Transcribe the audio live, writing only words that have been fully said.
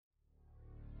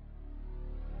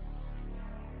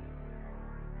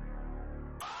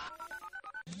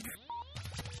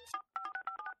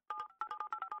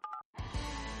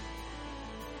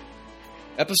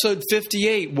Episode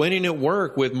 58, Winning at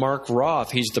Work with Mark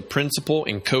Roth. He's the principal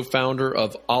and co-founder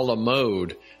of A La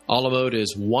Mode. A La Mode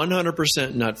is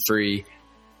 100% nut-free,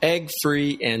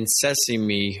 egg-free, and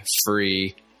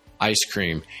sesame-free ice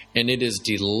cream. And it is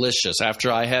delicious.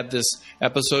 After I had this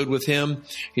episode with him,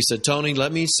 he said, Tony,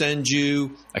 let me send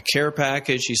you a care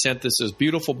package. He sent this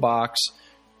beautiful box.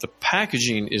 The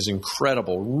packaging is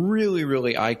incredible. Really,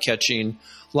 really eye-catching.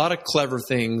 A lot of clever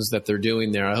things that they're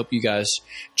doing there. I hope you guys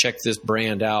check this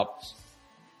brand out.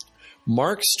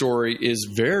 Mark's story is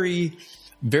very,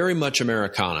 very much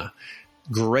Americana.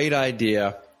 Great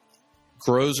idea,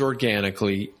 grows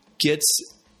organically, gets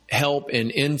help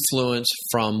and influence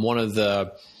from one of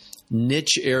the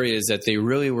niche areas that they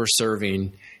really were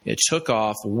serving. It took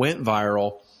off, went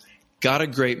viral, got a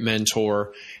great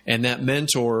mentor, and that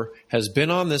mentor has been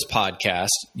on this podcast.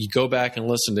 You go back and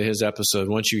listen to his episode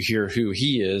once you hear who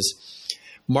he is.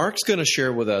 Mark's going to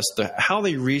share with us how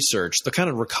they researched, the kind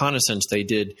of reconnaissance they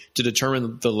did to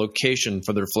determine the location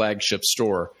for their flagship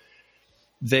store.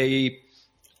 They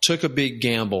took a big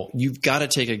gamble. You've got to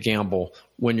take a gamble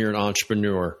when you're an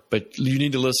entrepreneur, but you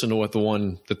need to listen to what the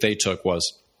one that they took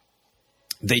was.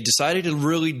 They decided to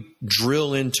really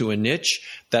drill into a niche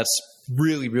that's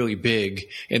really, really big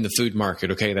in the food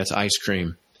market. Okay, that's ice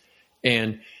cream.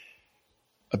 And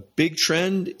a big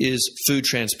trend is food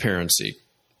transparency.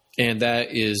 And that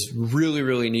is really,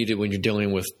 really needed when you're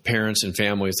dealing with parents and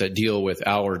families that deal with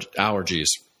allergies.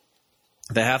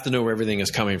 They have to know where everything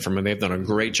is coming from, and they've done a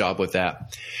great job with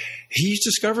that. He's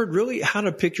discovered really how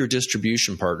to pick your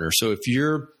distribution partner. So if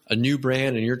you're a new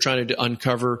brand and you're trying to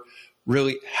uncover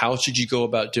really how should you go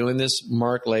about doing this,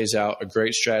 Mark lays out a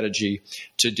great strategy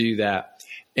to do that.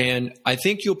 And I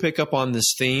think you'll pick up on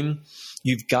this theme.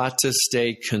 You've got to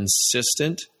stay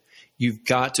consistent. You've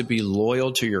got to be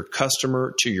loyal to your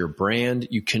customer, to your brand.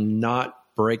 You cannot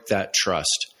break that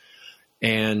trust.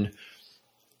 And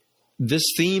this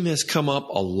theme has come up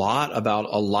a lot about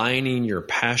aligning your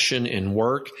passion and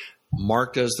work.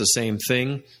 Mark does the same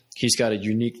thing. He's got a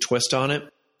unique twist on it.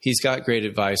 He's got great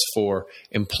advice for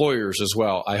employers as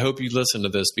well. I hope you listen to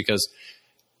this because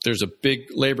there's a big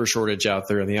labor shortage out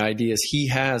there, and the ideas he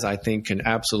has, I think, can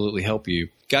absolutely help you.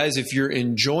 Guys, if you're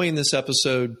enjoying this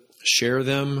episode, share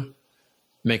them,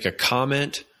 make a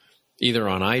comment either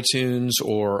on iTunes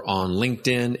or on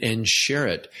LinkedIn, and share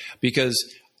it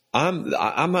because I'm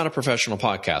not a professional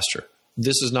podcaster.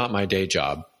 This is not my day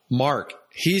job. Mark,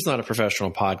 he's not a professional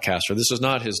podcaster. This is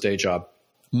not his day job.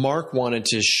 Mark wanted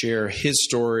to share his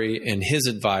story and his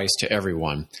advice to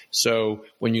everyone. So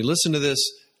when you listen to this,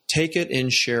 take it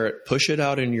and share it, push it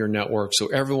out in your network so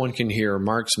everyone can hear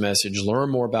Mark's message, learn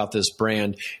more about this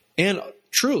brand. And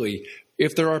truly,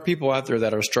 if there are people out there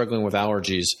that are struggling with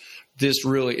allergies, this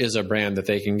really is a brand that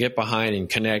they can get behind and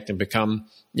connect and become,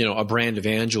 a brand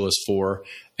evangelist for,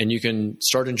 and you can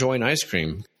start enjoying ice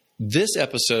cream. This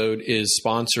episode is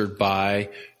sponsored by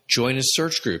Join Us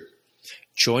Search Group.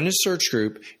 Join Us Search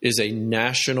Group is a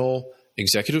national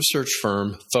executive search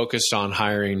firm focused on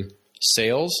hiring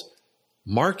sales,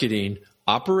 marketing,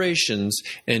 operations,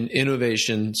 and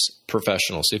innovations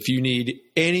professionals. If you need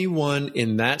anyone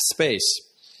in that space,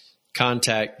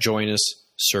 contact Join Us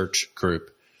Search Group.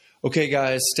 Okay,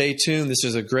 guys, stay tuned. This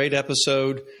is a great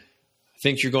episode. I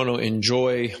think you're going to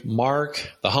enjoy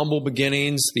Mark, the humble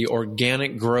beginnings, the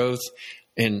organic growth,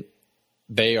 and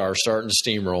they are starting to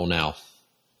steamroll now.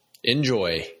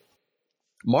 Enjoy.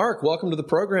 Mark, welcome to the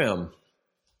program.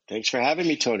 Thanks for having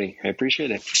me, Tony. I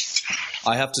appreciate it.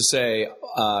 I have to say,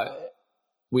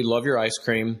 we love your ice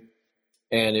cream,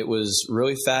 and it was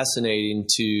really fascinating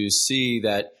to see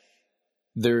that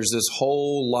there's this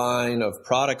whole line of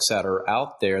products that are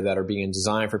out there that are being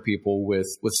designed for people with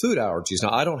food allergies.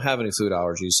 Now, I don't have any food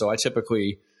allergies, so I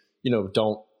typically,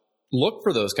 don't look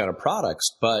for those kind of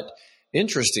products. But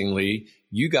interestingly,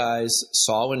 you guys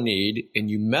saw a need and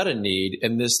you met a need,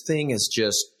 and this thing has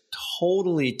just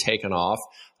totally taken off.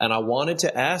 And I wanted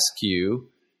to ask you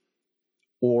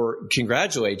or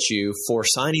congratulate you for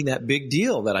signing that big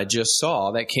deal that I just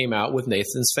saw that came out with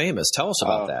Nathan's Famous. Tell us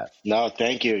about that. No,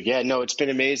 thank you. Yeah, no, it's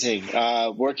been amazing.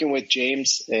 Working with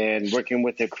James and working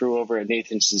with the crew over at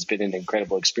Nathan's has been an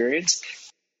incredible experience.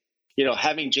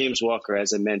 Having James Walker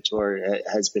as a mentor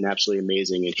has been absolutely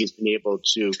amazing. And he's been able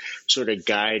to sort of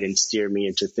guide and steer me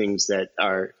into things that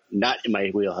are not in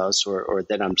my wheelhouse or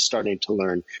that I'm starting to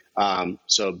learn.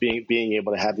 So being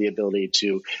able to have the ability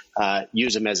to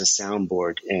use him as a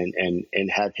soundboard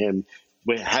and have him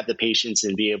have the patience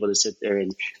and be able to sit there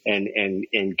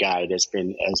and guide has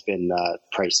been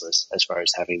priceless as far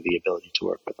as having the ability to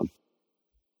work with him.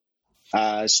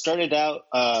 Started out,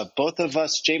 both of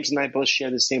us, James and I both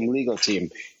share the same legal team.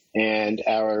 and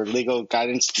our legal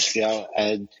guidance,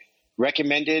 had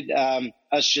recommended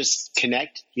us just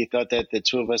connect. He thought that the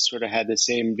two of us sort of had the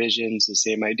same visions, the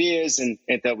same ideas, and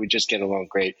thought we'd just get along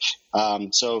great.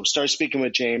 So started speaking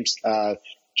with James.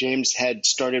 James had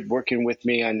started working with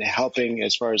me on helping,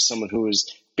 as far as someone who has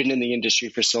been in the industry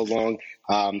for so long,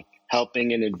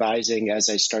 helping and advising as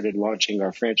I started launching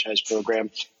our franchise program.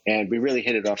 And we really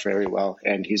hit it off very well.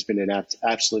 And he's been an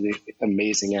absolutely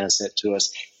amazing asset to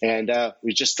us. And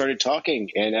we just started talking.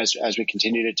 And as we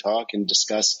continue to talk and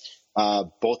discuss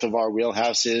both of our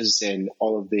wheelhouses and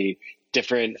all of the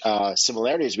different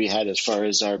similarities we had as far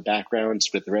as our backgrounds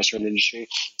with the restaurant industry,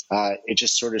 it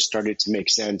just sort of started to make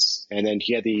sense. And then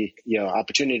he had the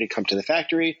opportunity to come to the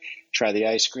factory, try the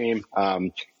ice cream,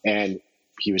 and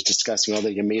he was discussing all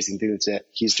the amazing things that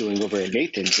he's doing over at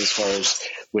Nathan's as far as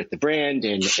with the brand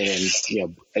and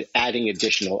adding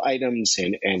additional items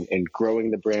and growing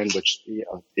the brand, which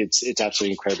it's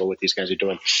absolutely incredible what these guys are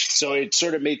doing. So it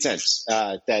sort of made sense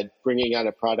that bringing out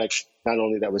a product not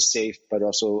only that was safe but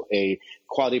also a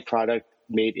quality product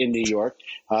made in New York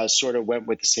sort of went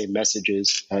with the same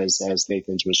messages as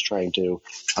Nathan's was trying to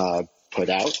put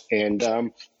out, and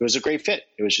it was a great fit.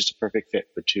 It was just a perfect fit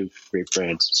for two great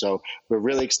brands. So we're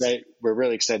really excited. We're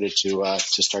really excited to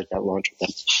start that launch with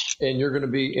them. And you're going to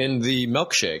be in the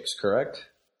milkshakes, correct?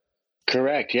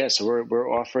 Correct. Yes. Yeah, so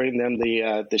we're offering them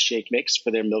the shake mix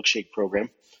for their milkshake program,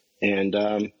 and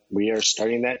we are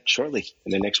starting that shortly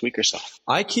in the next week or so.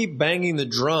 I keep banging the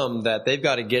drum that they've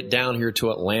got to get down here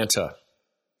to Atlanta.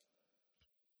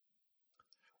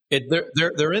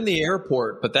 They're in the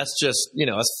airport, but that's just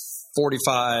that's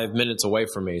 45 minutes away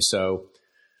from me. So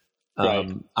right.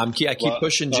 I keep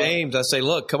pushing James. I say,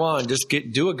 look, come on, just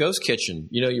do a ghost kitchen.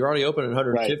 You're already open at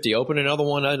 150. Right. Open another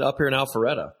one up here in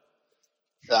Alpharetta.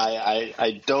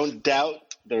 I don't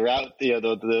doubt the route,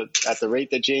 at the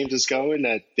rate that James is going,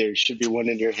 that there should be one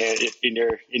in your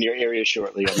area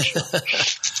shortly, I'm sure.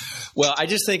 Well, I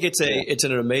just think it's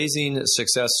an amazing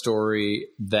success story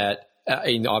that,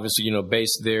 obviously,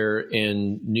 based there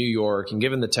in New York, and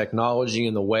given the technology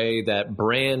and the way that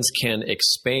brands can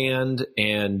expand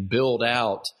and build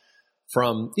out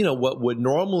from, what would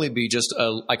normally be just a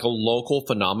local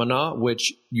phenomena,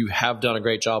 which you have done a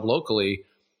great job locally,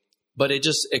 but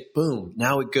boom,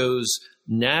 now it goes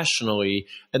nationally.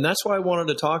 And that's why I wanted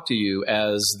to talk to you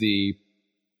as the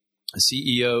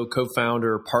CEO,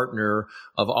 co-founder, partner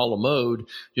of A La Mode.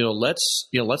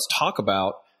 Let's talk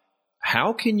about,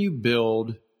 how can you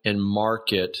build and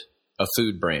market a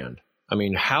food brand? I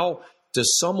mean, how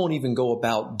does someone even go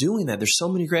about doing that? There's so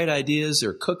many great ideas.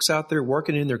 There are cooks out there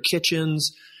working in their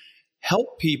kitchens.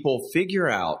 Help people figure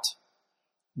out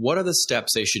what are the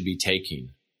steps they should be taking.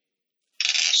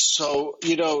 So,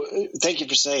 thank you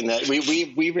for saying that.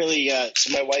 We really,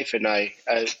 so my wife and I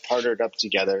partnered up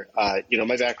together.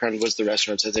 My background was the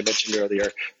restaurants, as I mentioned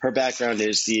earlier. Her background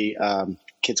is the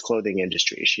kids clothing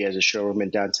industry. She has a showroom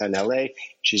in downtown LA.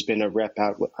 She's been a rep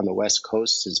out on the West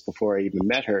Coast since before I even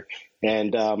met her.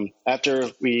 And after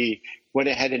we went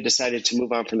ahead and decided to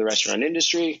move on from the restaurant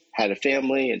industry, had a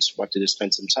family, and wanted to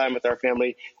spend some time with our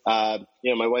family, my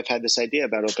wife had this idea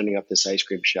about opening up this ice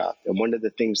cream shop. And one of the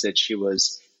things that she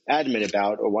was adamant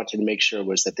about, or wanted to make sure,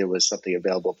 was that there was something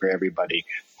available for everybody.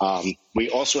 We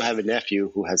also have a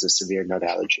nephew who has a severe nut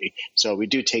allergy. So we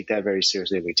do take that very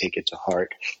seriously, and we take it to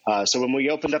heart. So when we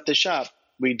opened up the shop,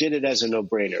 we did it as a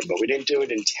no-brainer, but we didn't do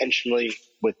it intentionally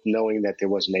with knowing that there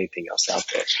wasn't anything else out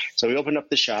there. So we opened up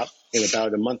the shop, and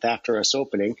about a month after us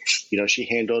opening, she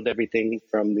handled everything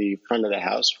from the front of the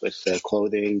house with the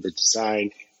clothing, the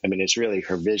design. I mean, it's really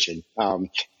her vision, an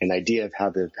idea of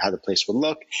how the place would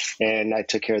look. And I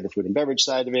took care of the food and beverage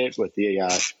side of it with the,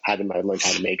 I learned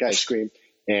how to make ice cream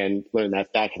and learned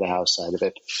that back of the house side of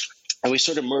it. And we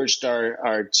sort of merged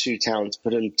our two talents,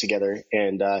 put them together,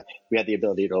 and we had the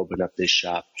ability to open up this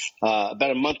shop. About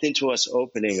a month into us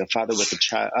opening, a father with a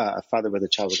child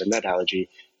with a nut allergy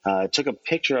took a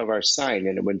picture of our sign,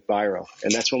 and it went viral.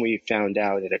 And that's when we found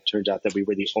out, and it turns out that we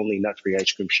were the only nut-free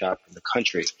ice cream shop in the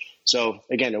country. So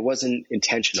again, it wasn't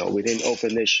intentional. We didn't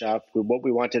open this shop. What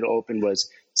we wanted to open was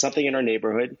something in our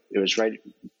neighborhood. It was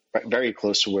very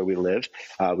close to where we live.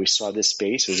 We saw this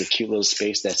space. It was a cute little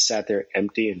space that sat there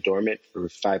empty and dormant for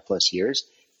 5+ years.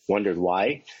 Wondered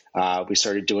why. We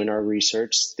started doing our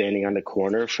research, standing on the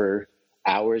corner for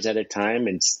hours at a time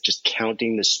and just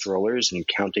counting the strollers and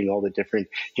counting all the different,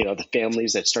 the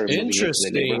families that started moving into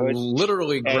the neighborhood.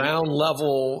 Literally ground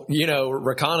level,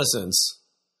 reconnaissance.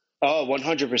 Oh,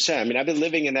 100%. I mean, I've been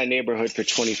living in that neighborhood for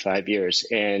 25 years.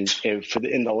 And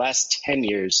in the last 10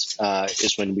 years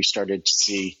is when we started to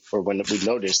see, or when we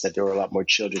noticed that there were a lot more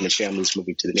children and families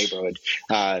moving to the neighborhood.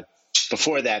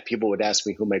 Before that, people would ask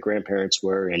me who my grandparents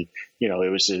were, and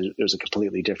it was a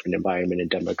completely different environment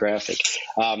and demographic.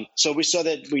 So we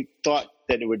thought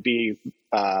that it would be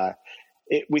a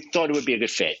good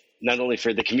fit, not only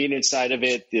for the convenience side of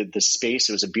it, the space.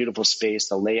 It was a beautiful space,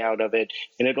 the layout of it,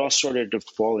 and it all started to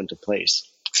fall into place.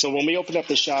 So when we opened up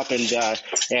the shop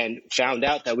and found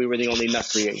out that we were the only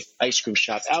nut-free ice cream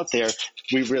shop out there,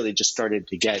 we really just started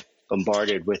to get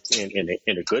bombarded with,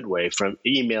 in a good way, from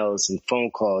emails and phone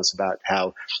calls about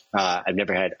how I've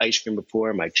never had ice cream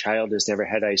before. My child has never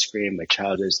had ice cream. My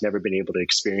child has never been able to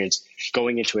experience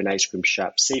going into an ice cream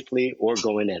shop safely or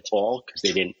going at all because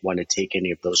they didn't want to take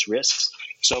any of those risks.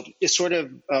 So it sort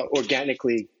of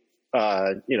organically,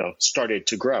 started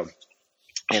to grow.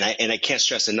 And I can't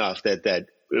stress enough that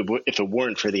if it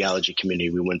weren't for the allergy community,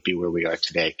 we wouldn't be where we are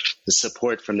today. The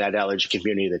support from that allergy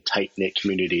community, the tight-knit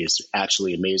community, is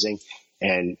absolutely amazing.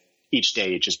 And each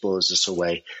day it just blows us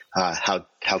away how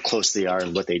close they are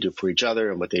and what they do for each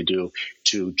other and what they do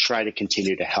to try to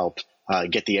continue to help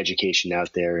get the education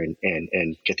out there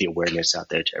and get the awareness out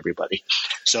there to everybody.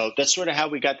 So that's sort of how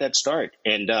we got that start.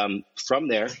 And from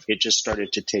there, it just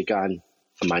started to take on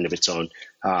a mind of its own.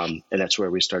 And that's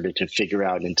where we started to figure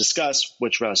out and discuss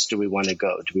which routes do we want to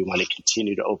go. Do we want to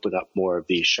continue to open up more of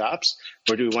these shops,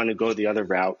 or do we want to go the other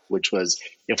route, which was,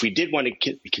 if we did want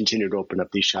to continue to open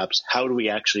up these shops, how do we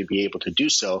actually be able to do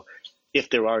so if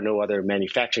there are no other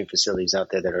manufacturing facilities out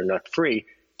there that are nut free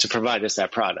to provide us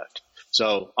that product?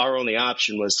 So our only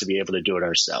option was to be able to do it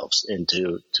ourselves and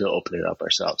to open it up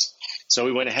ourselves. So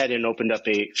we went ahead and opened up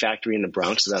a factory in the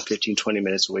Bronx, about 15, 20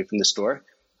 minutes away from the store.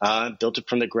 Built it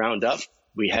from the ground up.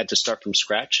 We had to start from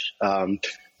scratch. It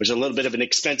was a little bit of an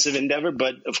expensive endeavor,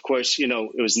 but of course,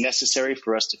 it was necessary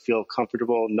for us to feel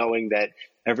comfortable knowing that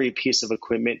every piece of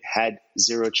equipment had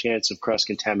zero chance of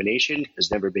cross-contamination, has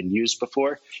never been used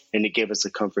before, and it gave us the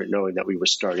comfort knowing that we were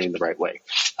starting the right way.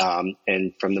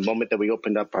 And from the moment that we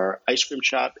opened up our ice cream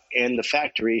shop and the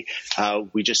factory,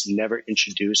 we just never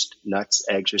introduced nuts,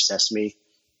 eggs, or sesame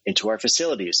into our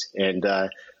facilities. And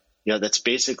that's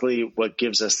basically what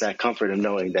gives us that comfort of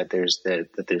knowing that there's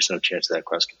no chance of that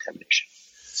cross-contamination.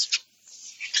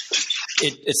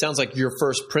 It sounds like your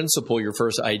first principle, your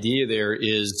first idea there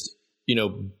is,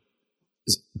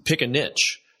 pick a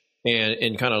niche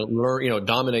and kind of learn,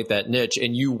 dominate that niche.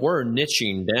 And you were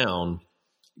niching down.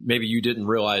 Maybe you didn't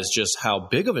realize just how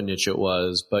big of a niche it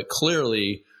was, but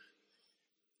clearly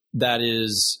that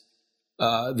is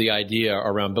the idea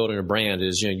around building a brand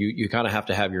is, you kind of have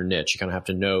to have your niche. You kind of have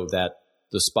to know that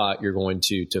the spot you're going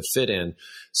to fit in.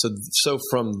 So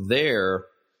from there,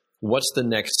 what's the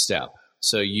next step?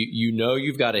 So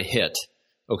you've got a hit.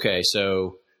 Okay.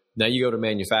 So now you go to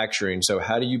manufacturing. So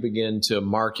how do you begin to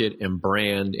market and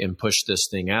brand and push this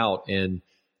thing out and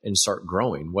start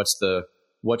growing? What's the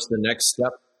next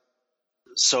step?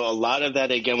 So a lot of that,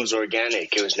 again, was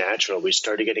organic. It was natural. We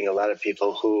started getting a lot of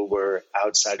people who were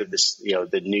outside of this,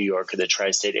 the New York or the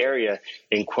tri-state area,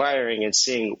 inquiring and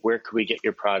seeing, where could we get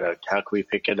your product? How can we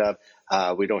pick it up?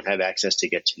 We don't have access to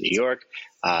get to New York.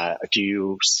 Do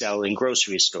you sell in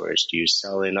grocery stores? Do you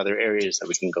sell in other areas that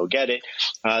we can go get it?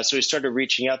 So we started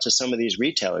reaching out to some of these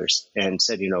retailers and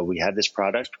said, we have this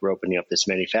product. We're opening up this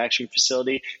manufacturing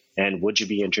facility. And would you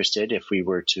be interested if we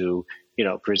were to,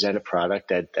 present a product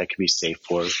that could be safe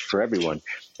for everyone?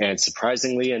 And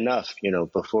surprisingly enough,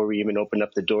 before we even opened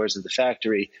up the doors of the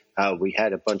factory, we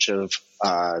had a bunch of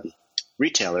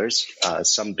retailers,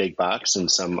 some big box and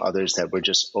some others that were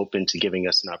just open to giving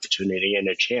us an opportunity and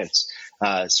a chance.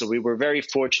 So we were very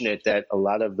fortunate that a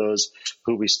lot of those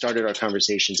who we started our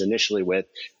conversations initially with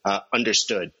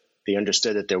understood. They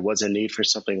understood that there was a need for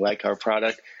something like our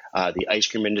product. The ice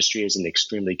cream industry is an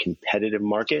extremely competitive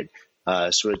market.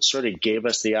 So it sort of gave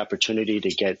us the opportunity to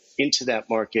get into that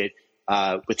market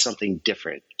with something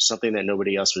different, something that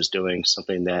nobody else was doing,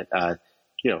 something that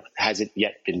hasn't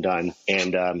yet been done.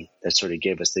 And that sort of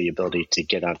gave us the ability to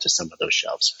get onto some of those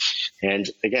shelves. And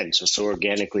again, so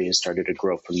organically it started to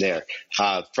grow from there.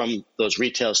 From those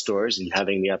retail stores and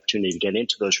having the opportunity to get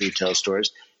into those retail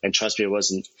stores. And trust me, it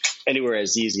wasn't anywhere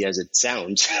as easy as it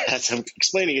sounds as I'm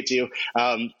explaining it to you.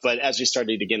 But as we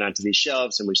started to get onto these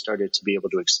shelves and we started to be able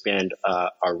to expand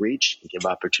our reach and give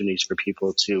opportunities for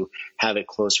people to have it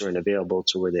closer and available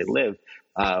to where they live,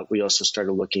 we also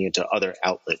started looking into other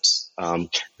outlets.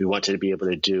 We wanted to be able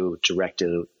to do direct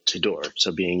to door.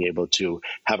 So being able to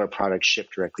have our product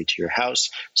shipped directly to your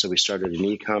house. So we started an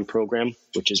e-com program,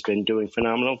 which has been doing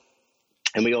phenomenal.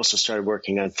 And we also started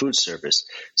working on food service.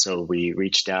 So we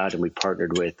reached out and we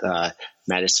partnered with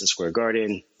Madison Square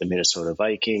Garden, the Minnesota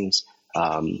Vikings,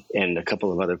 and a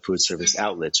couple of other food service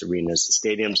outlets, arenas,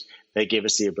 and stadiums. That gave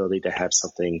us the ability to have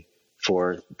something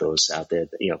for those out there,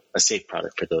 a safe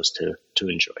product for those to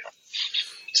enjoy.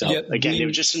 So again, it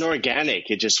was just an organic.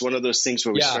 It's just one of those things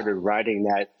where we started riding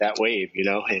that wave,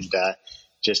 and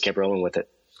just kept rolling with it.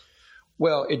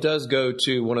 Well, it does go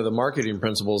to one of the marketing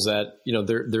principles that,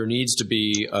 there needs to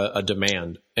be a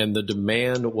demand, and the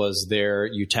demand was there.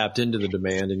 You tapped into the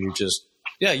demand, and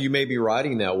you may be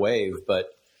riding that wave, but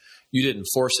you didn't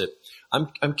force it.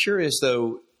 I'm curious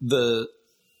though, the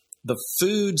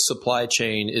food supply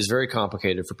chain is very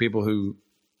complicated for people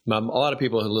a lot of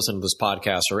people who listen to this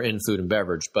podcast are in food and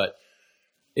beverage, but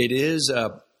it is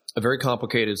a very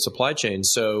complicated supply chain.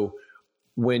 So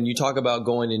when you talk about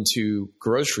going into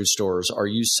grocery stores, are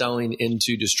you selling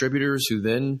into distributors who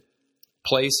then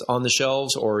place on the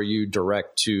shelves, or are you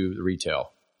direct to the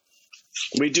retail?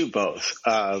 We do both.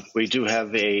 We do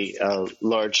have a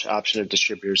large option of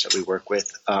distributors that we work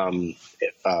with,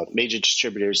 major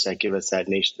distributors that give us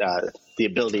the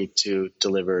ability to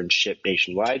deliver and ship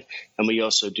nationwide. And we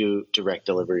also do direct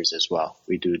deliveries as well.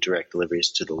 We do direct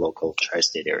deliveries to the local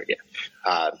tri-state area.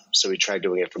 So we try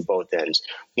doing it from both ends.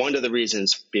 One of the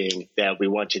reasons being that we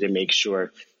want you to make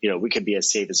sure, we can be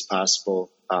as safe as possible.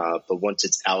 But once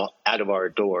it's out of our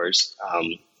doors,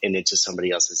 and into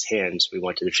somebody else's hands, we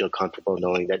wanted to feel comfortable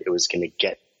knowing that it was going to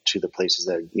get to the places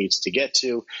that it needs to get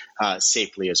to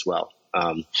safely as well.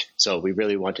 So we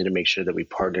really wanted to make sure that we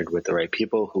partnered with the right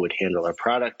people who would handle our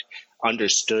product,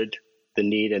 understood the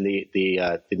need and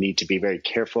the need to be very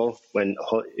careful when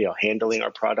handling our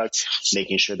product,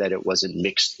 making sure that it wasn't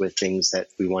mixed with things that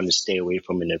we wanted to stay away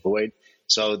from and avoid.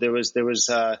 So there was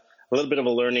a little bit of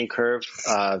a learning curve.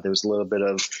 There was a little bit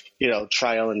of,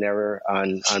 trial and error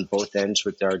on both ends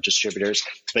with our distributors.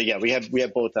 But yeah, we have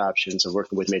both options of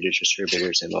working with major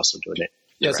distributors and also doing it.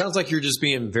 Yeah, it sounds like you're just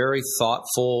being very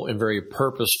thoughtful and very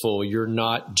purposeful. You're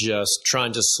not just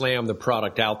trying to slam the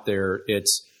product out there. It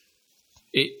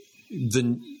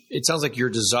sounds like your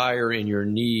desire and your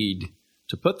need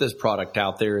to put this product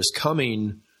out there is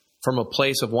coming from a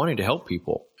place of wanting to help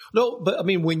people. No, but I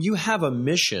mean, when you have a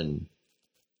mission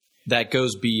that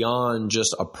goes beyond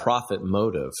just a profit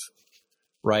motive,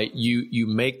 right? You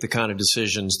make the kind of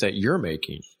decisions that you're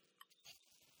making.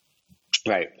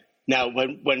 Right. Now,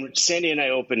 when Sandy and I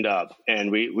opened up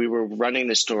and we were running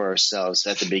the store ourselves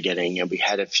at the beginning, and we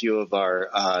had a few of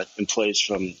our employees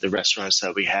from the restaurants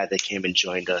that we had that came and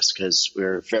joined us because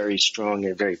we're very strong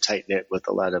and very tight-knit with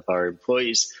a lot of our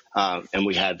employees, and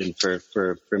we have been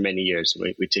for many years.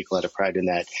 We take a lot of pride in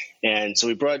that. And so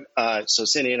we brought so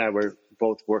Sandy and I were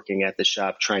both working at the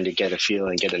shop trying to get a feel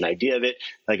and get an idea of it.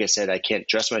 Like I said, I can't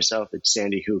dress myself. It's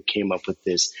Sandy who came up with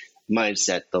this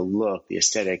mindset, the look, the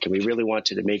aesthetic, and we really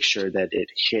wanted to make sure that it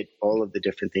hit all of the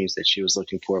different things that she was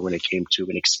looking for when it came to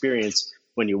an experience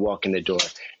when you walk in the door.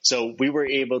 So we were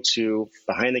able to,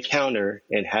 behind the counter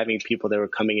and having people that were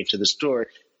coming into the store,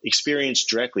 experience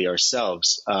directly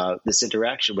ourselves this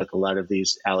interaction with a lot of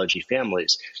these allergy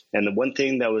families. And the one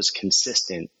thing that was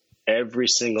consistent every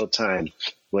single time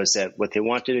was that what they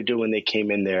wanted to do when they came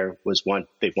in there was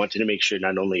they wanted to make sure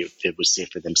not only if it was safe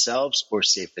for themselves or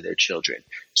safe for their children.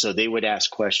 So they would ask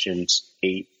questions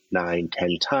 8, 9,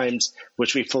 10 times,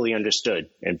 which we fully understood.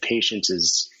 And patience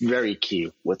is very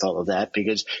key with all of that,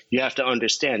 because you have to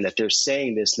understand that they're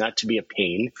saying this not to be a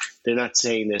pain. They're not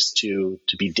saying this to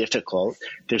be difficult.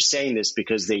 They're saying this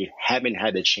because they haven't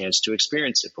had a chance to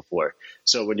experience it before.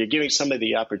 So when you're giving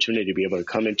somebody the opportunity to be able to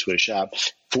come into a shop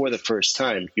for the first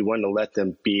time, you want to let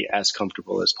them be as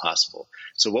comfortable as possible.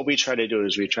 So what we try to do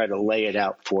is we try to lay it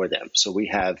out for them. So we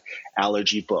have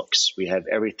allergy books. We have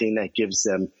everything that gives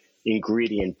them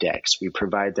ingredient decks. We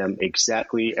provide them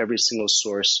exactly every single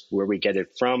source, where we get it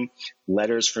from,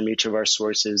 letters from each of our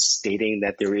sources stating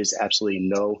that there is absolutely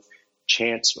no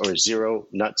chance or zero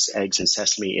nuts, eggs, and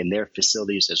sesame in their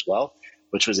facilities as well,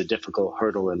 which was a difficult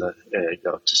hurdle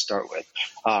to start with.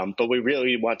 But we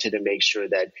really wanted to make sure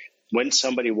that when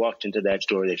somebody walked into that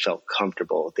door, they felt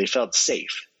comfortable, they felt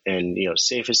safe. And,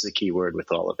 safe is the key word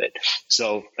with all of it.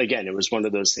 So again, it was one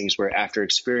of those things where after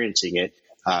experiencing it,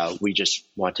 we just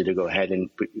wanted to go ahead and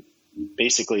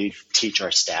basically teach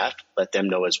our staff, let them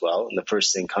know as well. And the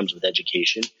first thing comes with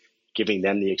education, giving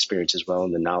them the experience as well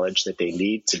and the knowledge that they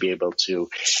need to be able to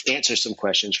answer some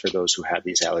questions for those who have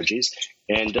these allergies,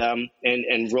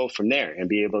 and roll from there and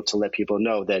be able to let people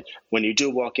know that when you do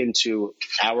walk into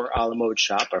our A La Mode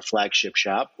shop, our flagship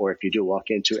shop, or if you do walk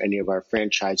into any of our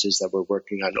franchises that we're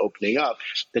working on opening up,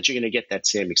 that you're going to get that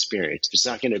same experience. It's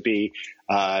not going to be,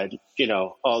 let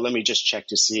me just check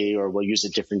to see, or we'll use a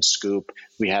different scoop.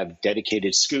 We have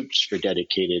dedicated scoops for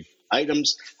dedicated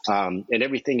items, and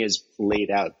everything is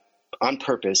laid out on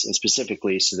purpose and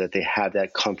specifically so that they have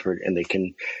that comfort and they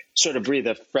can sort of breathe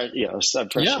some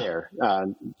fresh air,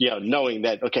 knowing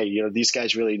that, okay, these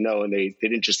guys really know, and they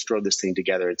didn't just throw this thing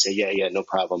together and say, yeah, no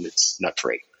problem, it's nut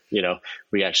free.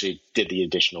 We actually did the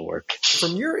additional work.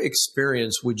 From your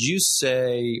experience, would you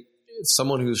say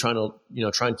someone who's trying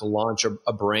to launch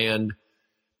a brand,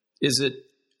 is it,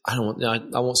 I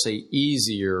won't say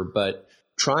easier, but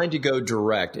trying to go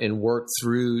direct and work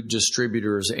through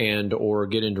distributors and or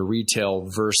get into retail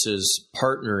versus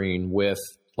partnering with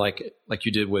like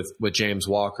you did with James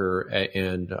Walker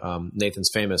and Nathan's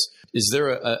Famous? Is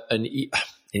there an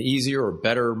easier or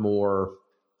better, more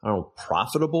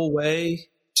profitable way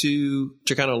to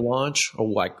kind of launch, a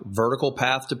like vertical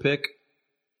path to pick?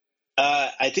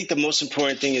 I think the most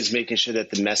important thing is making sure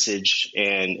that the message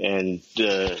and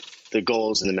the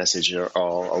goals and the message are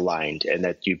all aligned, and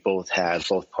that you both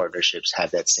partnerships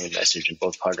have that same message, and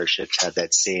both partnerships have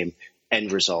that same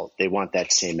end result. They want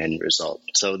that same end result.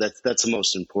 So that's the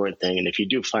most important thing. And if you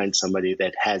do find somebody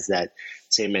that has that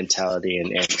same mentality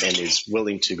and is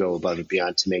willing to go above and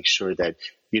beyond to make sure that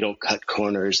you don't cut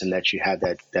corners and that you have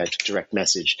that direct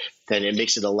message, then it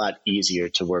makes it a lot easier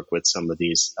to work with some of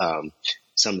these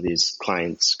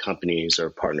clients, companies, or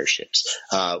partnerships.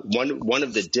 One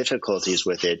of the difficulties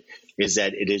with it is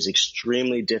that it is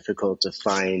extremely difficult to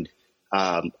find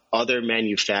other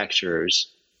manufacturers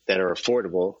that are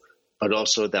affordable, but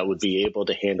also that would be able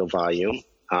to handle volume,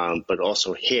 but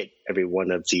also hit every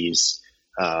one of these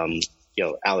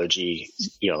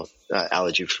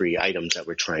allergy-free items that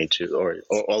we're trying to, or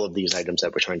all of these items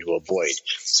that we're trying to avoid.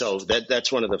 So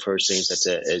that's one of the first things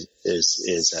that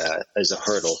is a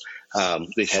hurdle.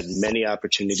 We've had many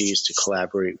opportunities to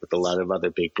collaborate with a lot of other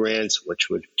big brands, which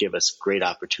would give us great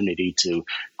opportunity to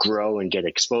grow and get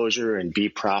exposure and be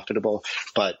profitable.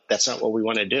 But that's not what we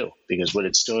want to do, because what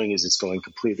it's doing is it's going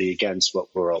completely against what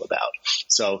we're all about.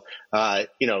 So,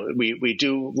 we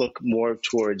do look more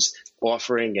towards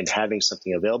offering and having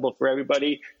something available for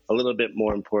everybody, a little bit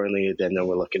more importantly than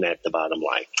we're looking at the bottom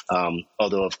line.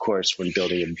 Although, of course, when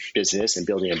building a business and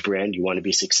building a brand, you want to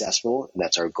be successful, and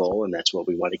that's our goal, and that's what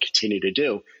we want to continue to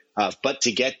do. But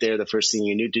to get there, the first thing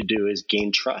you need to do is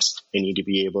gain trust. You need to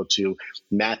be able to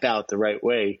map out the right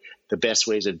way, the best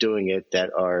ways of doing it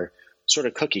that are sort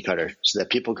of cookie cutter, so that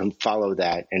people can follow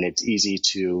that, and it's easy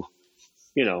to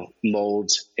mold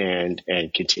and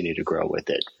continue to grow with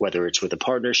it, whether it's with a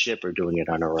partnership or doing it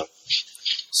on our own.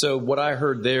 So what I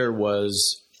heard there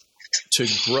was, to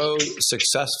grow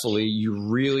successfully, you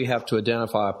really have to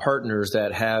identify partners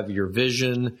that have your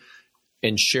vision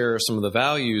and share some of the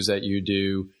values that you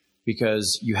do,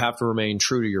 because you have to remain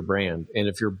true to your brand. And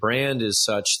if your brand is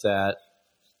such that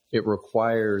it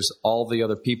requires all the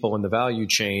other people in the value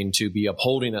chain to be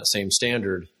upholding that same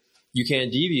standard, you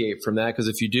can't deviate from that, because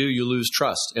if you do, you lose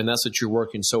trust. And that's what you're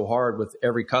working so hard with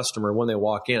every customer when they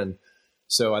walk in.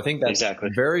 So I think that's exactly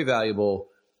very valuable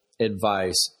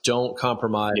advice. Don't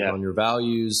compromise on your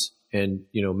values, and,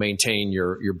 maintain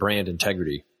your brand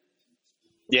integrity.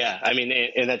 Yeah, I mean,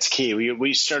 and that's key.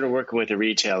 We started working with a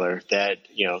retailer that,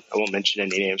 I won't mention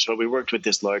any names, but we worked with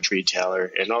this large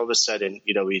retailer, and all of a sudden,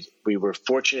 we were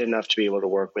fortunate enough to be able to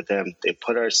work with them. They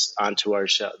put us onto our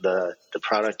the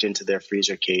product into their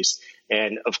freezer case.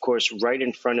 And of course, right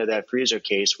in front of that freezer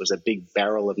case was a big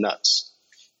barrel of nuts.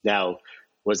 Now,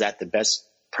 was that the best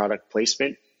product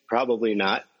placement? Probably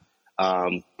not.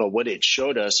 But what it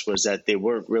showed us was that they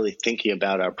weren't really thinking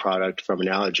about our product from an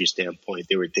allergy standpoint.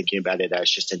 They were thinking about it as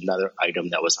just another item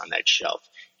that was on that shelf.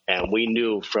 And we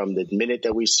knew from the minute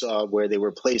that we saw where they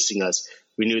were placing us,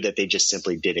 we knew that they just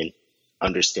simply didn't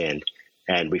understand.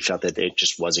 And we felt that it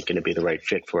just wasn't going to be the right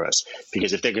fit for us.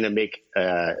 Because if they're going to make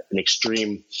an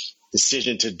extreme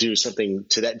decision to do something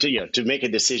to that, to make a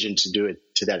decision to do it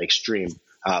to that extreme,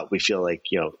 we feel like,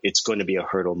 it's going to be a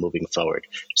hurdle moving forward.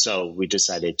 So we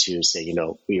decided to say,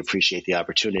 we appreciate the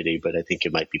opportunity, but I think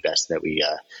it might be best that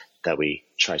we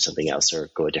try something else or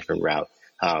go a different route.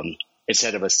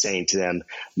 Instead of us saying to them,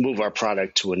 move our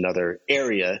product to another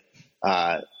area,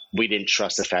 we didn't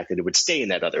trust the fact that it would stay in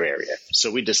that other area. So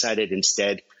we decided,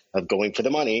 instead of going for the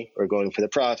money or going for the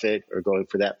profit or going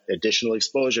for that additional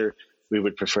exposure, we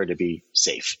would prefer to be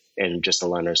safe and just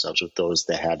align ourselves with those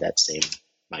that have that same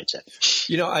mindset.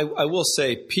 I will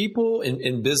say, people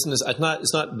in business, it's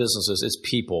not businesses, it's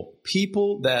people.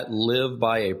 People that live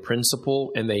by a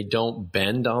principle and they don't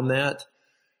bend on that,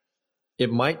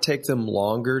 it might take them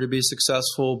longer to be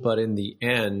successful, but in the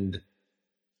end,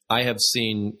 I have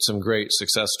seen some great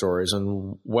success stories.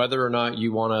 And whether or not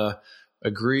you want to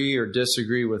agree or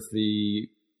disagree with the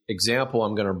example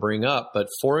I'm going to bring up, but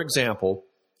for example,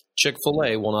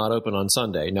 Chick-fil-A will not open on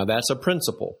Sunday. Now, that's a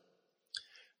principle.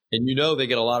 And they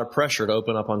get a lot of pressure to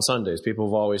open up on Sundays. People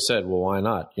have always said, well, why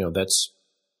not? That's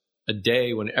a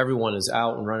day when everyone is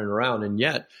out and running around. And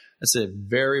yet it's a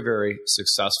very, very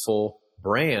successful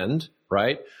brand,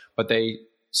 right? But they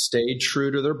stayed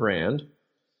true to their brand.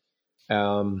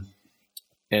 And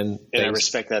I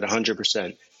respect that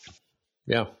 100%.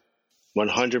 Yeah.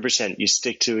 100%. You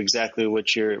stick to exactly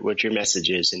what your message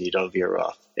is, and you don't veer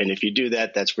off. And if you do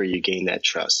that, that's where you gain that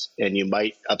trust. And you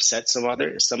might upset some of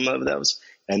those,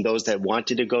 and those that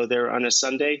wanted to go there on a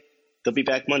Sunday, they'll be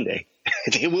back Monday.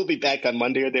 They will be back on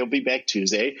Monday, or they'll be back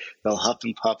Tuesday. They'll huff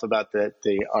and puff about that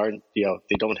they aren't,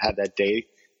 they don't have that day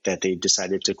that they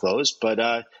decided to close,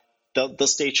 but they'll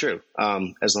stay true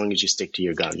as long as you stick to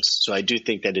your guns. So I do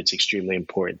think that it's extremely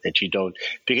important that you don't,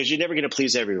 because you're never going to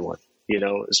please everyone.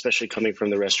 Especially coming from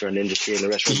the restaurant industry and the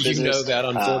restaurant business. You know that,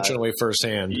 unfortunately,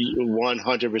 firsthand.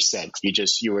 100%.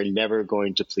 You are never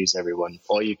going to please everyone.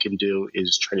 All you can do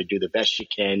is try to do the best you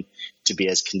can to be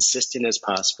as consistent as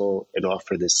possible and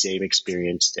offer the same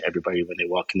experience to everybody when they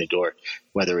walk in the door,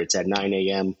 whether it's at 9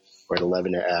 a.m. or at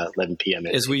 11 p.m.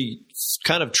 As we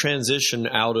kind of transition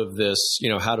out of this,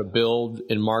 how to build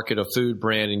and market a food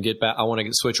brand and get back, I want to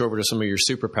switch over to some of your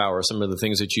superpowers, some of the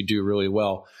things that you do really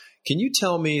well. Can you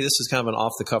tell me, this is kind of an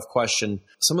off-the-cuff question,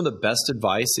 some of the best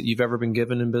advice that you've ever been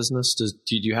given in business? Do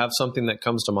you have something that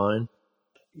comes to mind?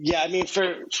 Yeah, I mean,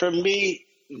 for me,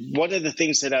 one of the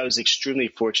things that I was extremely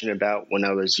fortunate about when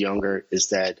I was younger is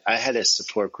that I had a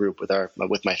support group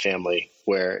with my family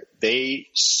where they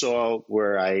saw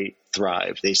where I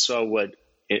thrived. They saw what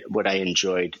I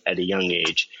enjoyed at a young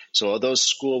age. So although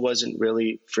school wasn't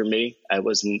really for me, I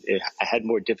had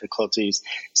more difficulties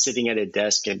sitting at a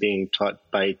desk and being taught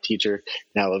by a teacher.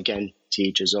 Now, again, to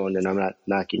each his own, and I'm not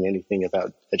knocking anything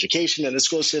about education and the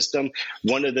school system.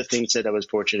 One of the things that I was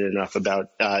fortunate enough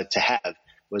to have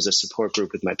was a support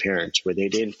group with my parents where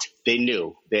they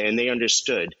knew and they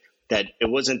understood that it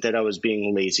wasn't that I was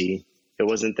being lazy. It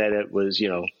wasn't that it was,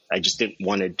 I just didn't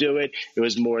want to do it. It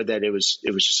was more that it was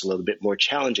just a little bit more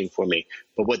challenging for me.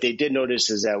 But what they did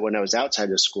notice is that when I was outside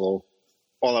of school,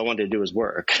 all I wanted to do was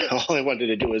work. All I wanted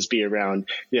to do was be around,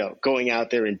 going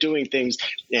out there and doing things.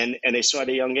 And they saw at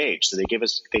a young age. So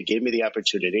they gave me the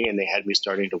opportunity, and they had me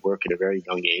starting to work at a very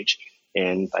young age.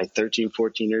 And by 13,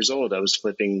 14 years old, I was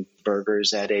flipping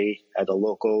burgers at a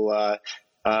local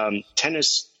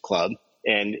tennis club.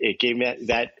 And it gave me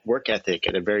that work ethic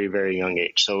at a very, very young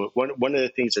age. So one of the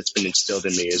things that's been instilled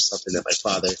in me is something that my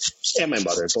father and my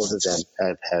mother, both of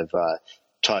them, have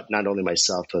taught not only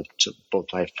myself, but to both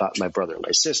my brother and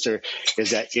my sister,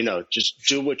 is that, just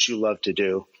do what you love to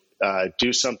do.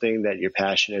 Do something that you're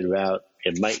passionate about.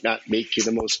 It might not make you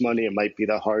the most money. It might be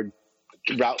the hard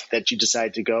route that you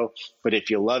decide to go, but if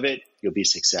you love it, you'll be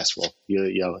successful.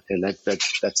 And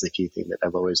that's the key thing that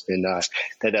I've always been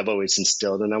that I've always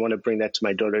instilled, and I want to bring that to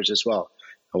my daughters as well.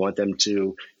 I want them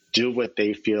to do what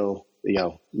they feel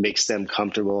makes them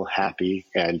comfortable, happy,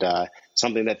 and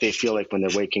something that they feel like when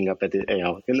they're waking up in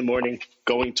the morning,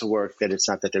 going to work, that it's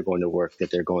not that they're going to work,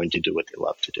 that they're going to do what they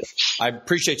love to do. I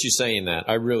appreciate you saying that.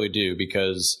 I really do,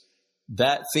 because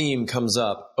that theme comes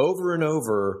up over and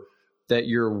over. That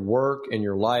your work and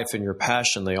your life and your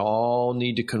passion, they all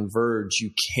need to converge.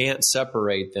 You can't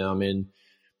separate them. And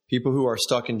people who are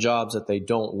stuck in jobs that they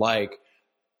don't like,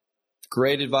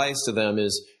 great advice to them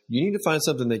is you need to find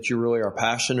something that you really are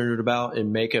passionate about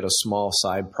and make it a small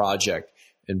side project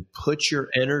and put your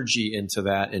energy into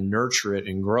that and nurture it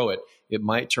and grow it. It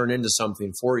might turn into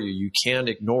something for you. You can't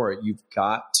ignore it. You've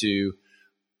got to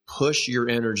push your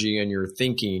energy and your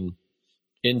thinking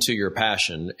into your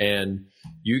passion. And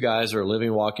you guys are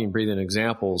living, walking, breathing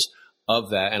examples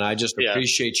of that. And I just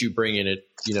appreciate you bringing it,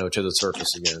 to the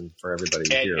surface again for everybody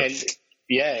to hear.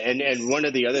 And one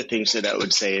of the other things that I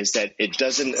would say is that it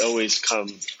doesn't always come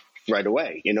right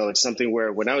away. It's something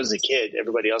where when I was a kid,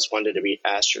 everybody else wanted to be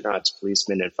astronauts,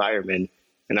 policemen, and firemen.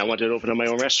 And I wanted to open up my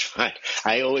own restaurant.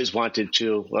 I always wanted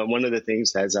to. One of the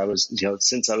things as I was,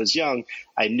 since I was young,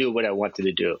 I knew what I wanted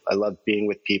to do. I loved being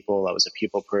with people. I was a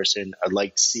people person. I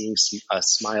liked seeing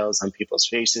smiles on people's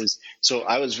faces. So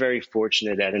I was very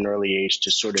fortunate at an early age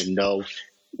to sort of know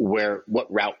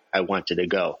what route I wanted to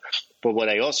go. But what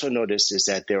I also noticed is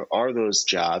that there are those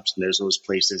jobs and there's those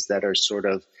places that are sort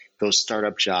of those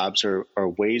startup jobs or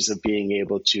ways of being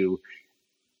able to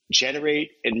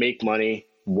generate and make money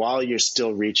while you're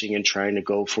still reaching and trying to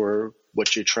go for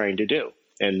what you're trying to do.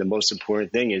 And the most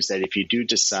important thing is that if you do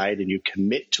decide and you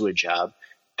commit to a job,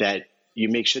 that you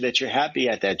make sure that you're happy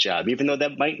at that job, even though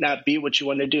that might not be what you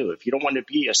want to do. If you don't want to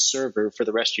be a server for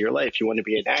the rest of your life, you want to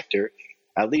be an actor,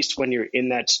 at least when you're in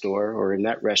that store or in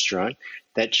that restaurant,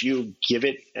 that you give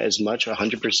it as much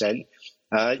 100%,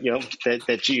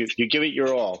 that you give it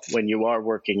your all when you are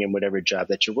working in whatever job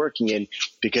that you're working in,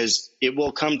 because it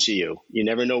will come to you. You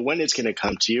never know when it's going to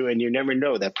come to you, and you never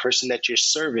know that person that you're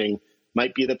serving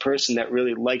might be the person that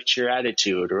really liked your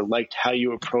attitude or liked how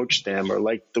you approached them or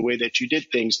liked the way that you did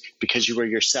things because you were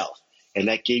yourself. And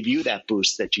that gave you that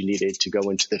boost that you needed to go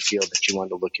into the field that you want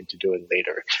to look into doing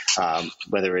later,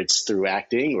 whether it's through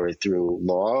acting or through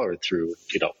law or through,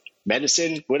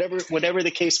 medicine, whatever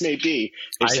the case may be.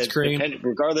 Ice cream.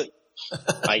 Regardless,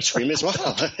 ice cream as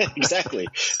well. Exactly.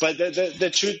 But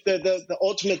the truth, the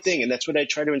ultimate thing, and that's what I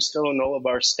try to instill in all of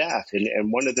our staff.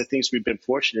 And one of the things we've been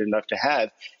fortunate enough to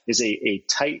have is a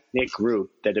tight-knit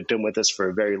group that have been with us for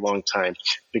a very long time,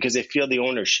 because they feel the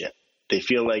ownership. They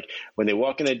feel like when they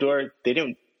walk in the door, they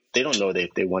don't know that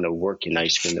they want to work in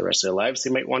ice cream the rest of their lives. They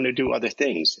might want to do other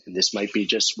things. And this might be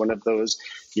just one of those,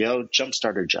 jump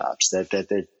starter jobs that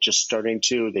they're just starting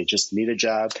to, they just need a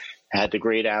job, had the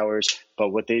great hours.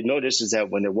 But what they notice is that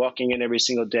when they're walking in every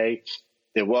single day,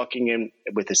 they're walking in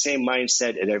with the same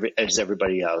mindset as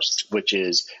everybody else, which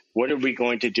is, what are we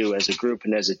going to do as a group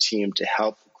and as a team to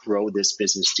help grow this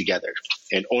business together?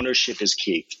 And ownership is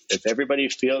key. If everybody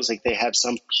feels like they have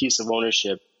some piece of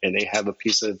ownership and they have a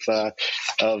piece of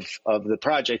the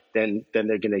project, then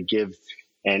they're going to give,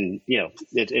 and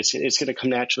it's going to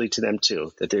come naturally to them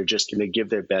too, that they're just going to give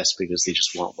their best because they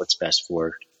just want what's best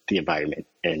for the environment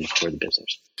and for the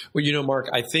business. Well, Mark,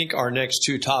 I think our next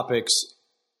two topics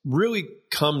really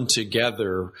come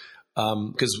together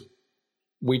because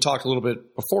we talked a little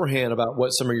bit beforehand about what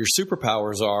some of your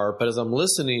superpowers are, but as I'm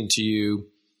listening to you,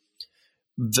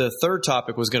 the third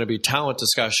topic was going to be talent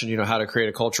discussion, how to create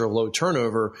a culture of low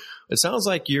turnover. It sounds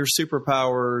like your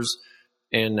superpowers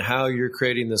and how you're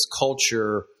creating this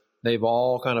culture, they've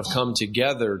all kind of come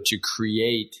together to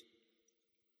create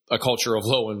a culture of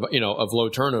low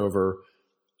turnover.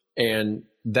 And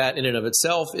that in and of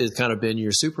itself is kind of been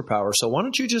your superpower. So why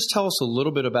don't you just tell us a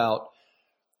little bit about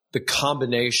the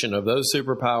combination of those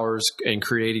superpowers and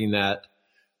creating that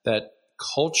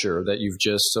culture that you've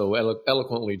just so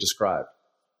eloquently described?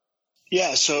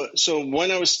 Yeah. So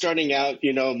when I was starting out,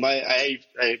 I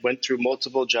went through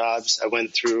multiple jobs. I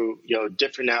went through,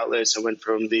 different outlets. I went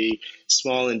from the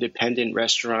small independent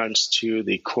restaurants to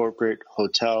the corporate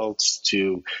hotels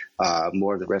to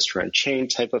more of the restaurant chain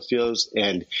type of fields.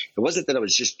 And it wasn't that I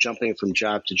was just jumping from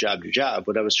job to job to job.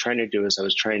 What I was trying to do is I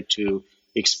was trying to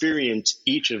experience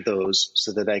each of those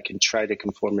so that I can try to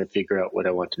conform and figure out what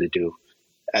I wanted to do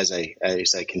as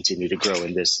I continue to grow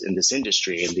in this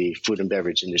industry, in the food and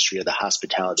beverage industry or the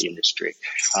hospitality industry.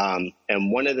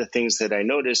 And one of the things that I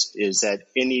noticed is that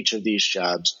in each of these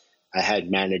jobs, I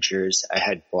had managers, I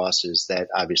had bosses that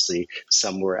obviously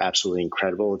some were absolutely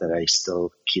incredible that I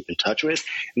still keep in touch with.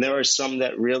 And there are some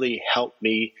that really helped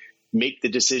me make the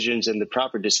decisions and the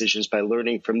proper decisions by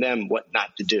learning from them what not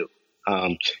to do.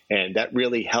 And that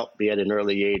really helped me at an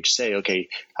early age say, okay,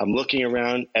 I'm looking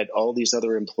around at all these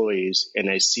other employees and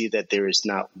I see that there is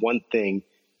not one thing,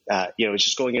 it's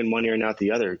just going in one ear and out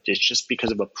the other. It's just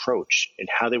because of approach and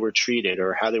how they were treated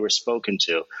or how they were spoken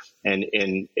to. And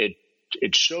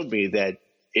it showed me that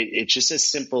it's just as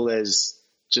simple as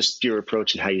just your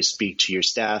approach and how you speak to your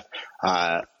staff,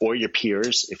 or your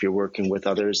peers, if you're working with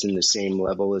others in the same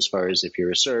level, as far as if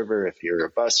you're a server, if you're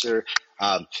a busser,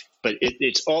 but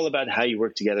it's all about how you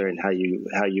work together and how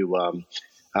you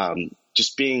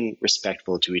just being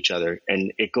respectful to each other.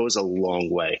 And it goes a long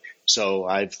way. So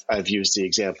I've used the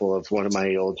example of one of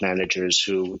my old managers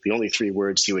who the only three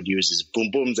words he would use is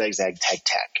boom, boom, zag, zag, tag,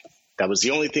 tag. That was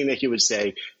the only thing that he would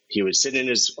say. He would sit in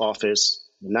his office,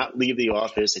 not leave the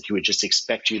office, and he would just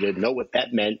expect you to know what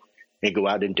that meant and go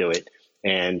out and do it.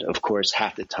 And of course,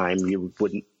 half the time you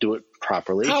wouldn't do it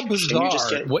properly. How bizarre.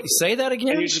 Say that again?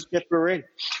 And you just get berated.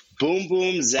 Boom,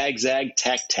 boom, zag, zag,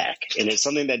 tack, tack. And it's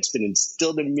something that's been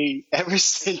instilled in me ever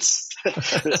since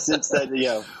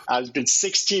that, I've been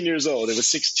 16 years old. I was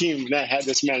 16 when I had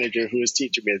this manager who was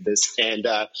teaching me this and,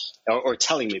 or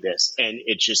telling me this. And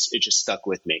it just stuck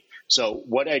with me. So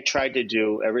what I tried to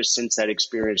do ever since that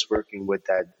experience working with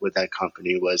that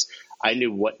company was I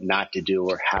knew what not to do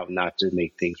or how not to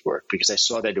make things work, because I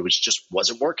saw that it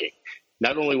wasn't working.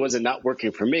 Not only was it not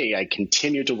working for me, I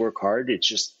continued to work hard.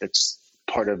 That's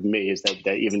part of me, is that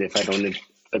even if I don't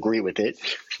agree with it,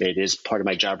 it is part of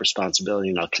my job responsibility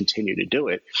and I'll continue to do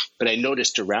it. But I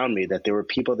noticed around me that there were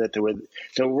people that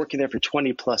were working there for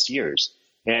 20 plus years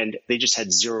and they just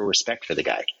had zero respect for the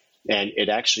guy. And it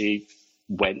actually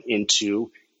went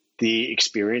into the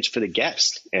experience for the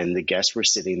guest, and the guests were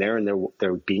sitting there and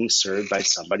they're being served by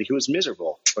somebody who was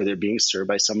miserable, or they're being served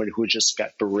by somebody who just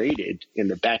got berated in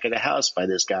the back of the house by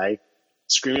this guy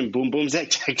screaming boom, boom, zag,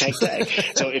 tag, tag, tag.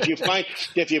 So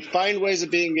if you find ways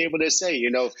of being able to say,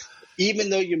 even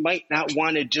though you might not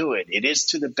want to do it, it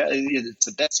is it's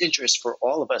the best interest for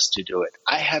all of us to do it.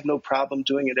 I have no problem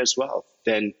doing it as well.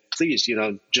 Then please,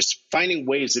 just finding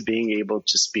ways of being able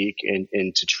to speak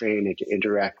and to train and to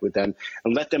interact with them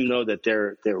and let them know that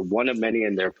they're one of many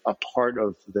and they're a part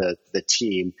of the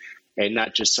team and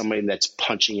not just somebody that's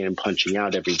punching in and punching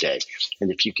out every day. And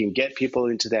if you can get people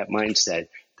into that mindset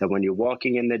that when you're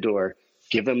walking in the door,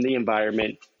 give them the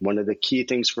environment. One of the key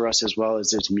things for us as well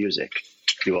is there's music.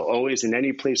 You will always, in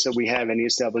any place that we have, any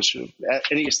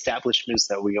establishments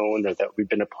that we own or that we've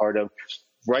been a part of,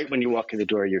 right when you walk in the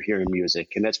door, you're hearing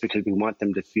music. And that's because we want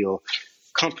them to feel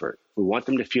comfort. We want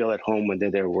them to feel at home when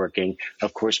they're there working.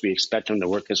 Of course, we expect them to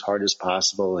work as hard as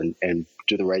possible and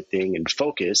do the right thing and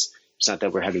focus. It's not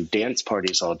that we're having dance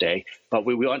parties all day, but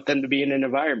we want them to be in an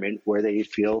environment where they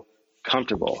feel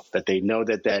comfortable, that they know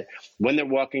that when they're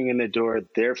walking in the door,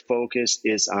 their focus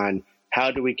is on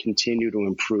how do we continue to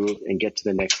improve and get to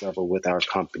the next level with our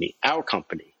company,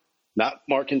 not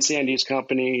Mark and Sandy's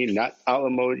company, not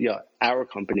Alamo, our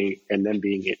company, and then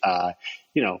being,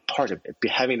 part of it,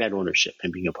 having that ownership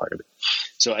and being a part of it.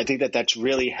 So I think that that's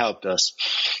really helped us.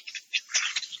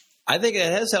 I think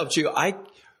it has helped you. I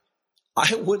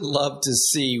would love to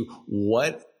see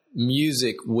what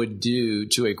music would do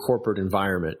to a corporate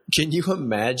environment. Can you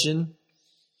imagine?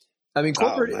 I mean,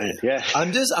 corporate, yeah.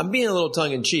 I'm being a little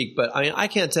tongue in cheek, but I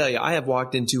can't tell you, I have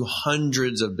walked into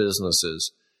hundreds of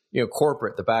businesses,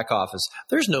 corporate, the back office.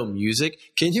 There's no music.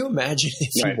 Can you imagine if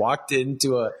you walked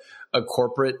into a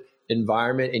corporate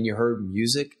environment and you heard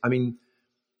music? I mean,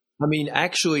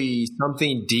 actually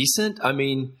something decent. I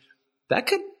mean, that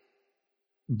could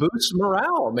boost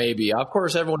morale maybe. Of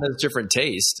course, everyone has different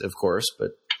taste, of course,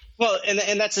 but. Well,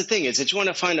 and that's the thing is that you want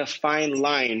to find a fine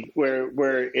line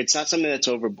where it's not something that's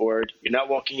overboard. You're not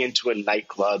walking into a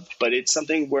nightclub, but it's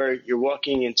something where you're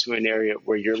walking into an area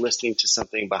where you're listening to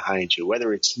something behind you,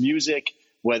 whether it's music,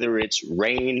 whether it's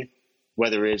rain,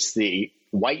 whether it's the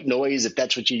white noise, if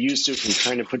that's what you're used to from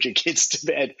trying to put your kids to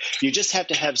bed. You just have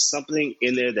to have something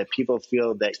in there that people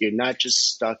feel that you're not just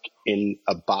stuck in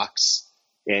a box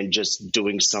and just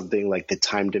doing something like the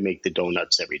time to make the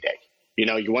donuts every day.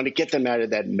 You want to get them out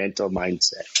of that mental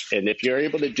mindset. And if you're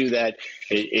able to do that,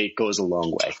 it goes a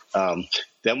long way.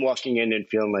 Them walking in and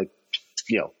feeling like,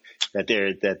 that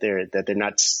they're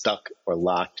not stuck or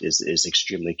locked is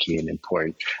extremely key and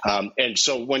important. And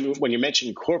so when you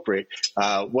mentioned corporate,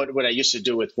 what I used to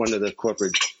do with one of the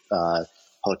corporate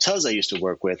hotels I used to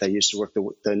work with, I used to work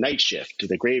the night shift,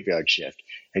 the graveyard shift.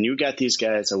 And you got these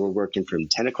guys that were working from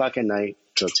 10 o'clock at night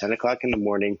till 10 o'clock in the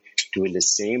morning, doing the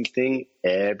same thing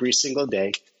every single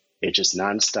day. It's just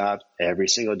nonstop every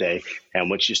single day. And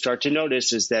what you start to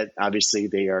notice is that obviously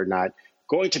they are not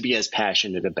going to be as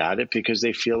passionate about it because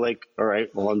they feel like, all right,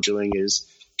 all I'm doing is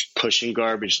pushing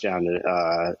garbage down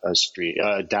a street,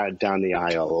 down the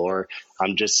aisle, or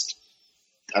I'm just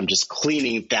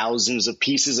cleaning thousands of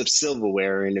pieces of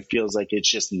silverware, and it feels like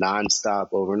it's just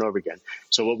nonstop over and over again.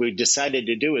 So what we decided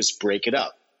to do is break it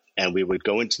up, and we would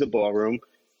go into the ballroom,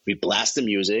 we blast the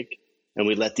music, and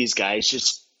we let these guys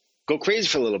just go crazy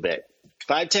for a little bit.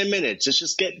 5-10 minutes. Let's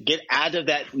just get out of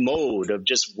that mode of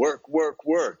just work.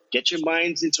 Get your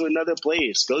minds into another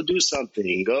place. Go do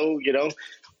something. Go,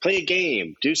 play a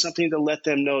game. Do something to let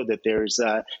them know that there's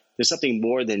something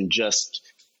more than just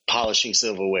polishing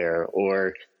silverware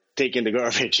or taking the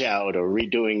garbage out or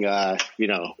redoing,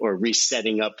 or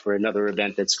resetting up for another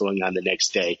event that's going on the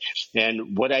next day.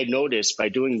 And what I noticed by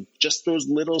doing just those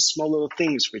small little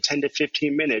things for 10 to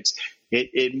 15 minutes,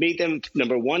 it made them,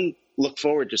 number one, look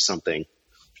forward to something.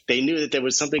 They knew that there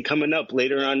was something coming up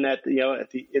later on that,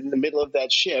 in the middle of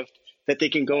that shift that they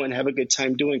can go and have a good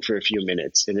time doing for a few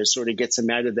minutes. And it sort of gets them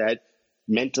out of that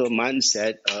mental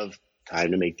mindset of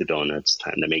time to make the donuts.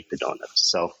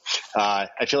 So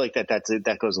I feel like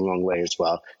that goes a long way as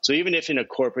well. So even if in a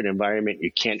corporate environment,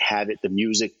 you can't have the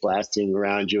music blasting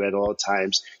around you at all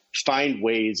times, find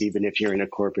ways, even if you're in a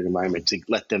corporate environment, to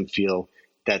let them feel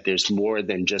that there's more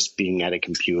than just being at a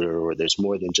computer, or there's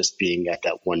more than just being at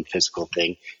that one physical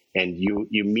thing. And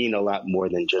you mean a lot more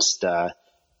than just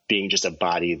being just a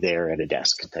body there at a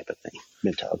desk type of thing.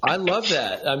 Mentality. I love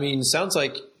that. I mean, sounds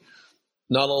like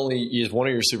not only is one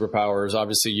of your superpowers,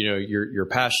 obviously, you're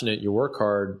passionate, you work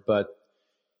hard, but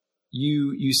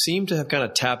you seem to have kind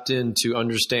of tapped into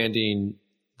understanding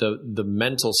the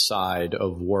mental side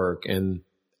of work and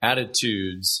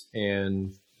attitudes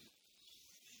and,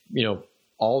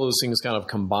 all those things kind of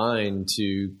combine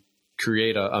to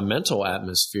create a mental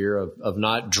atmosphere of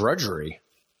not drudgery.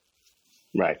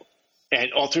 Right.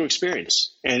 And all through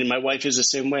experience. And my wife is the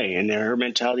same way. And her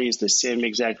mentality is the same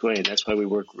exact way. And that's why we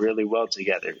work really well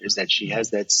together, is that she has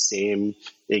that same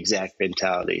exact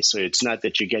mentality. So it's not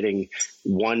that you're getting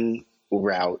one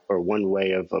route or one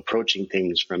way of approaching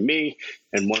things from me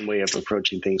and one way of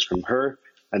approaching things from her.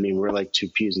 I mean, we're like two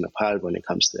peas in a pod when it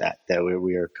comes to that. That way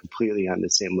we are completely on the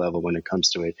same level when it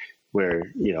comes to it,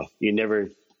 where,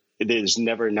 there's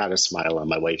never not a smile on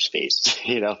my wife's face.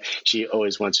 She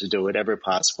always wants to do whatever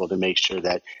possible to make sure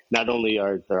that not only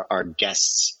are our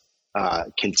guests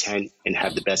content and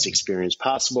have the best experience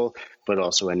possible, but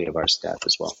also any of our staff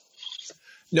as well.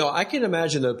 No, I can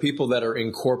imagine the people that are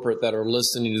in corporate that are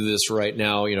listening to this right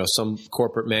now, some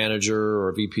corporate manager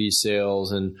or VP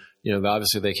sales, and,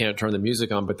 obviously they can't turn the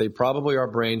music on, but they probably are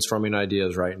brainstorming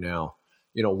ideas right now.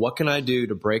 What can I do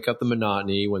to break up the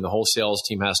monotony when the whole sales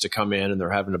team has to come in and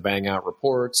they're having to bang out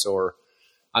reports? Or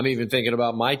I'm even thinking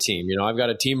about my team. I've got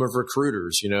a team of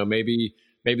recruiters. Maybe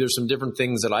there's some different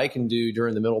things that I can do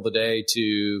during the middle of the day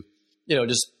to,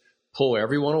 just pull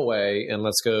everyone away and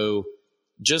let's go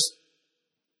just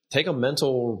take a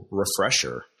mental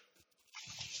refresher.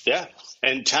 Yeah.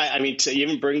 And to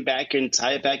even bring back and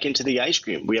tie it back into the ice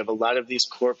cream. We have a lot of these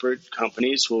corporate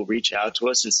companies who will reach out to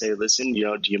us and say, listen,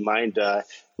 do you mind,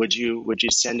 would you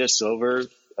send us over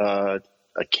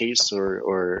a case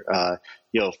or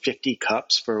 50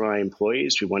 cups for my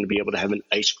employees? We want to be able to have an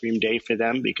ice cream day for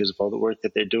them because of all the work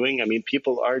that they're doing. I mean,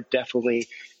 people are definitely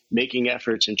making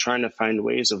efforts and trying to find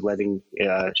ways of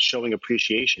showing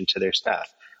appreciation to their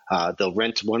staff. They'll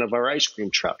rent one of our ice cream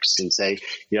trucks and say,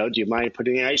 do you mind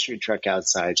putting an ice cream truck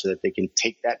outside so that they can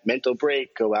take that mental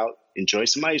break, go out, enjoy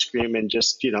some ice cream, and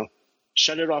just,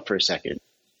 shut it off for a second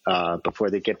before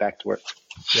they get back to work.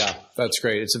 Yeah, that's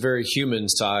great. It's a very human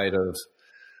side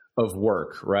of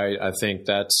work, right? I think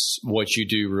that's what you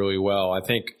do really well. I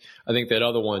think that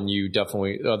other one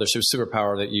other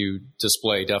superpower that you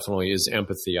display definitely is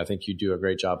empathy. I think you do a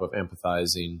great job of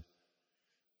empathizing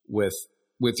with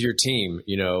your team,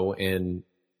 and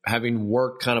having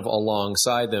worked kind of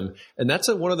alongside them. And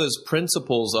that's one of those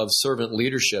principles of servant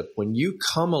leadership. When you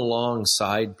come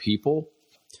alongside people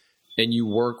and you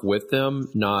work with them,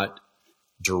 not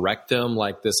direct them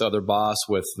like this other boss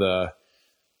with the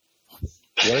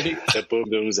boom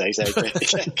boom zigzag.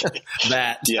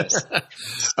 That. Yes.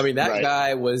 I mean, that right.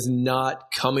 Guy was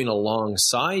not coming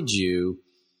alongside you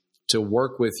to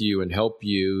work with you and help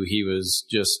you. He was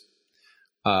just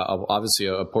obviously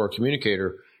a poor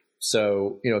communicator.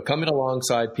 So, coming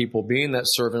alongside people, being that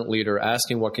servant leader,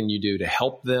 asking what can you do to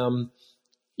help them,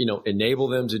 enable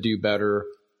them to do better.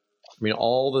 I mean,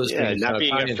 all those things. Not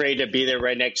being afraid to be there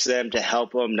right next to them to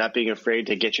help them, not being afraid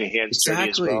to get your hands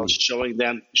dirty as well. Showing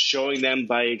them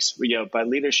by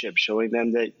leadership, showing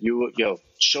them that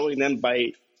showing them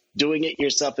by doing it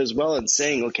yourself as well and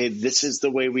saying, okay, this is the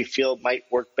way we feel might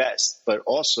work best, but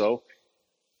also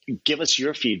give us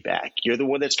your feedback. You're the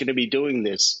one that's going to be doing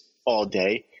this all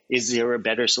day. Is there a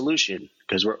better solution?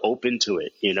 Because we're open to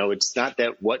it. It's not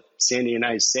that what Sandy and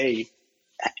I say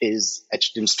is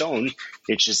etched in stone.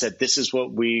 It's just that this is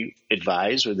what we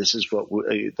advise, or this is what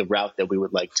the route that we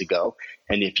would like to go.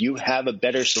 And if you have a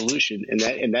better solution,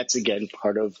 and that's again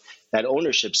part of that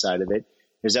ownership side of it,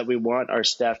 is that we want our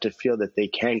staff to feel that they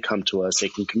can come to us, they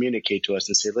can communicate to us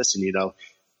and say, listen,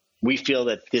 we feel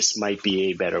that this might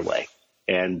be a better way.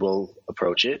 And we'll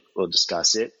approach it, we'll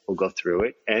discuss it, we'll go through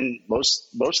it. And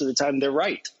most of the time they're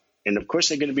right. And of course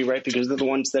they're going to be right because they're the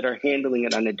ones that are handling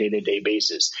it on a day-to-day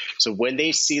basis. So when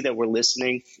they see that we're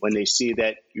listening, when they see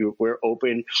that we're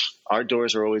open, our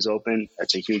doors are always open.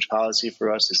 That's a huge policy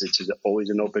for us. It's always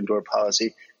an open door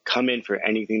policy. Come in for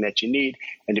anything that you need.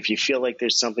 And if you feel like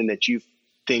there's something that you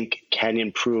think can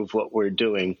improve what we're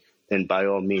doing, then by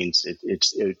all means,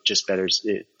 it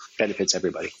benefits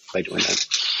everybody by doing that.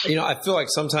 I feel like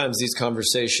sometimes these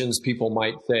conversations, people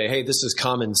might say, hey, this is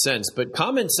common sense, but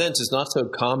common sense is not so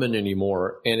common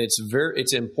anymore. And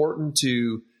it's important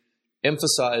to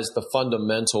emphasize the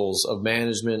fundamentals of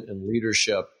management and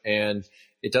leadership. And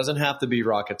it doesn't have to be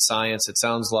rocket science. It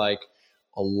sounds like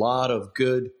a lot of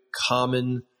good,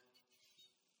 common,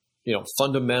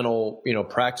 fundamental,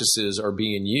 practices are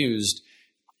being used.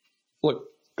 Look,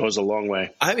 goes a long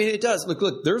way. I mean, it does.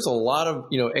 Look, there's a lot of,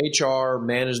 HR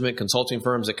management consulting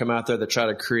firms that come out there that try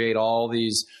to create all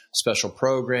these special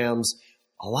programs.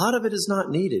 A lot of it is not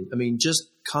needed. I mean, just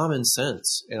common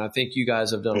sense. And I think you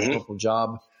guys have done a wonderful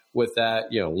job with that,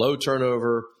 low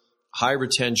turnover, high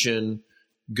retention,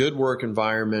 good work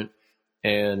environment.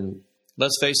 And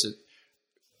let's face it,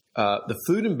 the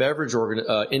food and beverage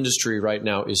industry right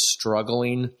now is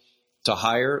struggling to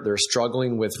hire. They're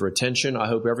struggling with retention. I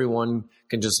hope everyone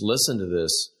can just listen to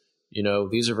this You know,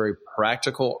 these are very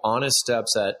practical, honest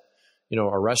steps that, you know,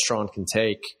 a restaurant can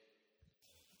take,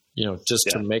 you know, just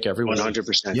to make everyone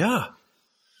 100%. Yeah.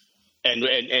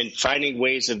 And finding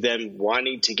ways of them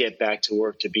wanting to get back to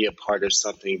work to be a part of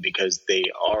something because they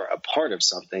are a part of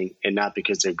something and not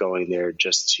because they're going there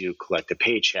just to collect a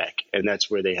paycheck. And that's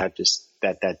where they have this,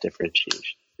 that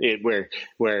differentiation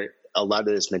where a lot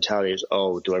of this mentality is,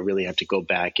 oh, do I really have to go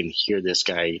back and hear this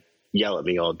guy yell at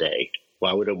me all day?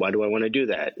 Why do I want to do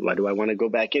that? Why do I want to go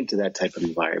back into that type of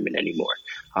environment anymore?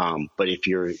 But if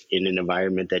you're in an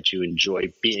environment that you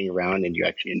enjoy being around and you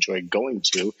actually enjoy going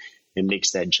to, it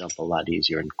makes that jump a lot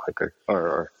easier and quicker,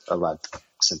 or a lot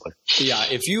simpler. Yeah.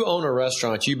 If you own a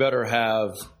restaurant, you better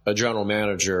have a general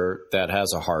manager that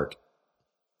has a heart.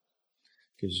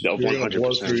 Because you're going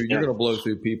to blow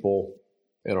through people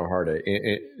in a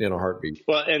heartbeat.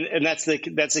 Well, and that's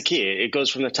the key. It goes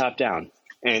from the top down.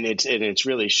 And it's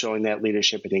really showing that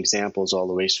leadership and examples all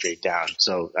the way straight down.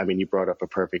 So, I mean, you brought up a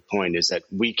perfect point, is that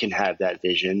we can have that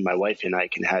vision. My wife and I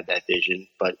can have that vision.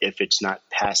 But if it's not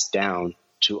passed down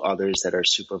to others that are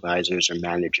supervisors or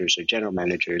managers or general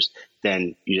managers,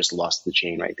 then you just lost the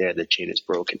chain right there. The chain is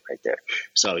broken right there.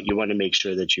 So you want to make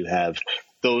sure that you have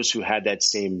those who had that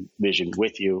same vision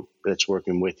with you, that's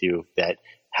working with you, that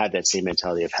have that same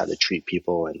mentality of how to treat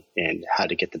people and how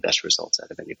to get the best results out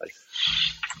of anybody.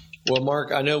 Well,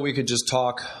 Mark, I know we could just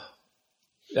talk,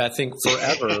 I think,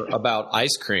 forever about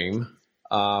ice cream.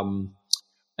 And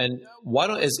why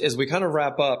don't, as we kind of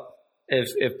wrap up,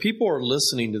 if people are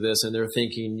listening to this and they're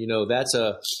thinking, you know, this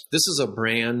is a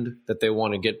brand that they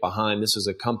want to get behind. This is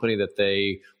a company that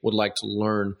they would like to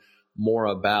learn more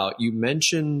about. You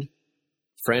mentioned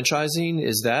franchising.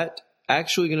 Is that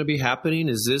actually going to be happening?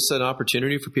 Is this an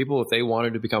opportunity for people if they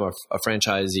wanted to become a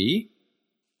franchisee?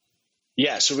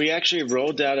 Yeah, so we actually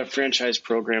rolled out a franchise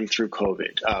program through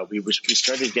COVID. We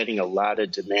started getting a lot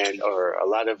of demand, or a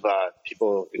lot of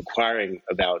people inquiring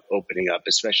about opening up,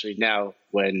 especially now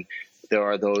when there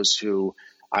are those who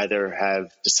either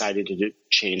have decided to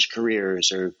change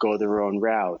careers or go their own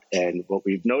route. And what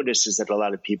we've noticed is that a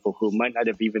lot of people who might not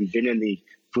have even been in the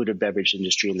food and beverage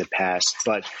industry in the past,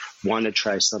 but want to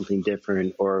try something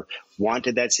different, or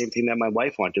wanted that same thing that my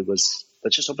wife wanted, was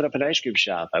let's just open up an ice cream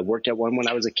shop. I worked at one when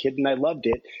I was a kid and I loved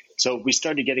it. So we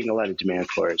started getting a lot of demand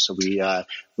for it. So we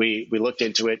looked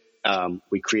into it.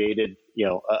 We created,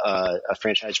 a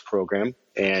franchise program,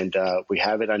 and we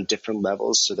have it on different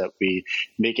levels so that we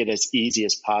make it as easy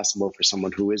as possible for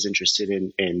someone who is interested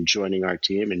in joining our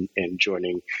team and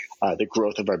joining the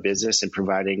growth of our business and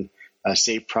providing a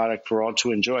safe product for all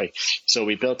to enjoy. So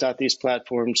we built out these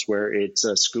platforms where it's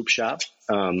a scoop shop.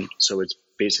 So it's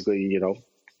basically,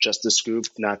 just the scoop,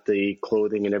 not the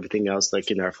clothing and everything else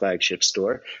like in our flagship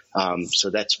store.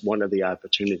 So that's one of the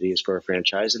opportunities for a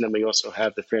franchise. And then we also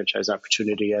have the franchise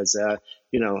opportunity as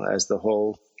as the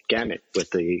whole gamut with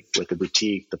the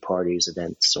boutique, the parties,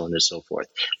 events, so on and so forth.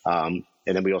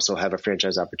 And then we also have a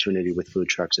franchise opportunity with food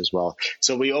trucks as well.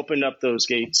 So we opened up those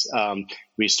gates.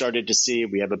 We started to see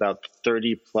we have about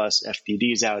 30 plus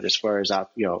FDDs out as far as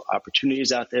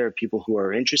opportunities out there, people who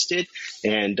are interested.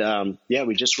 And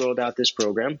we just rolled out this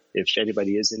program. If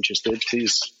anybody is interested,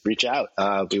 please reach out.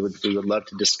 We would love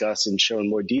to discuss and show in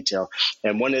more detail.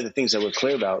 And one of the things that we're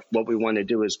clear about, what we want to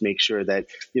do is make sure that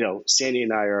Sandy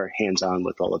and I are hands on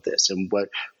with all of this. And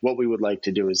what we would like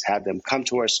to do is have them come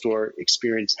to our store,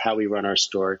 experience how we run our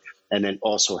store, and then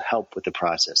also help with the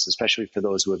process, especially for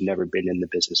those who have never been in the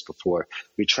business before.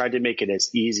 We tried to make it as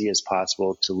easy as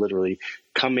possible to literally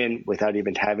come in without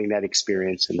even having that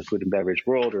experience in the food and beverage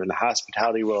world or in the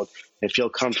hospitality world, and feel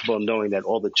comfortable knowing that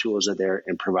all the tools are there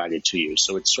and provided to you.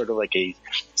 So it's sort of like a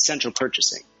central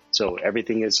purchasing. So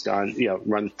everything is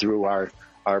run through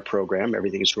our program.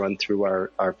 Everything is run through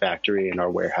our factory and our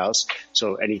warehouse.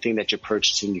 So anything that you're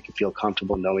purchasing, you can feel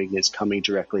comfortable knowing is coming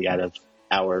directly out of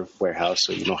our warehouse,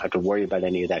 so you don't have to worry about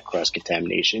any of that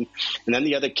cross-contamination. And then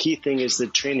the other key thing is the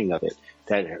training of it,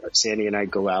 that Sandy and I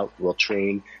go out, we'll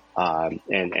train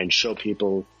and show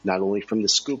people not only from the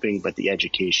scooping, but the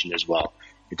education as well.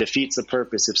 It defeats the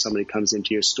purpose if somebody comes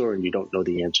into your store and you don't know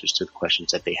the answers to the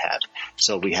questions that they have.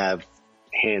 So we have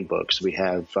handbooks, we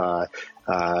have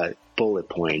bullet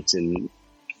points and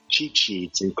cheat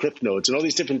sheets and clip notes and all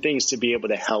these different things to be able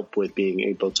to help with being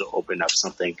able to open up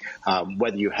something,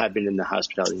 whether you have been in the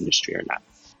hospitality industry or not.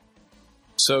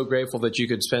 So grateful that you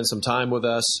could spend some time with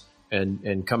us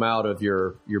and come out of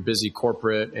your busy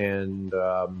corporate and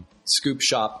scoop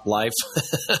shop life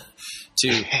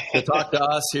to talk to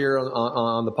us here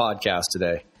on the podcast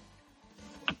today.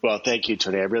 Well, thank you,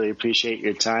 Tony. I really appreciate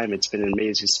your time. It's been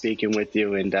amazing speaking with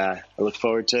you, and I look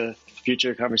forward to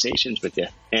future conversations with you.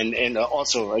 And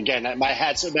also, again, my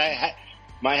hats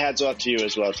off to you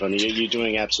as well, Tony. You're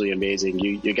doing absolutely amazing.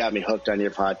 You got me hooked on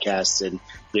your podcasts, and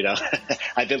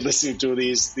I've been listening to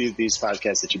these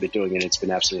podcasts that you've been doing, and it's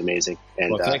been absolutely amazing.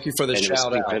 And well, thank you for the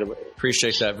shout out.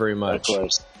 Appreciate that very much. Of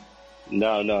course.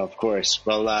 No, of course.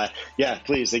 Well,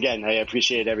 please, again, I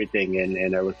appreciate everything,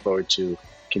 and I look forward to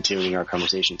continuing our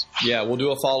conversations. Yeah, we'll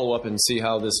do a follow-up and see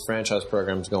how this franchise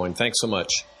program is going. Thanks so much.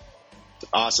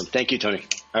 Awesome. Thank you, Tony.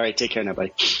 All right, take care now,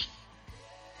 buddy.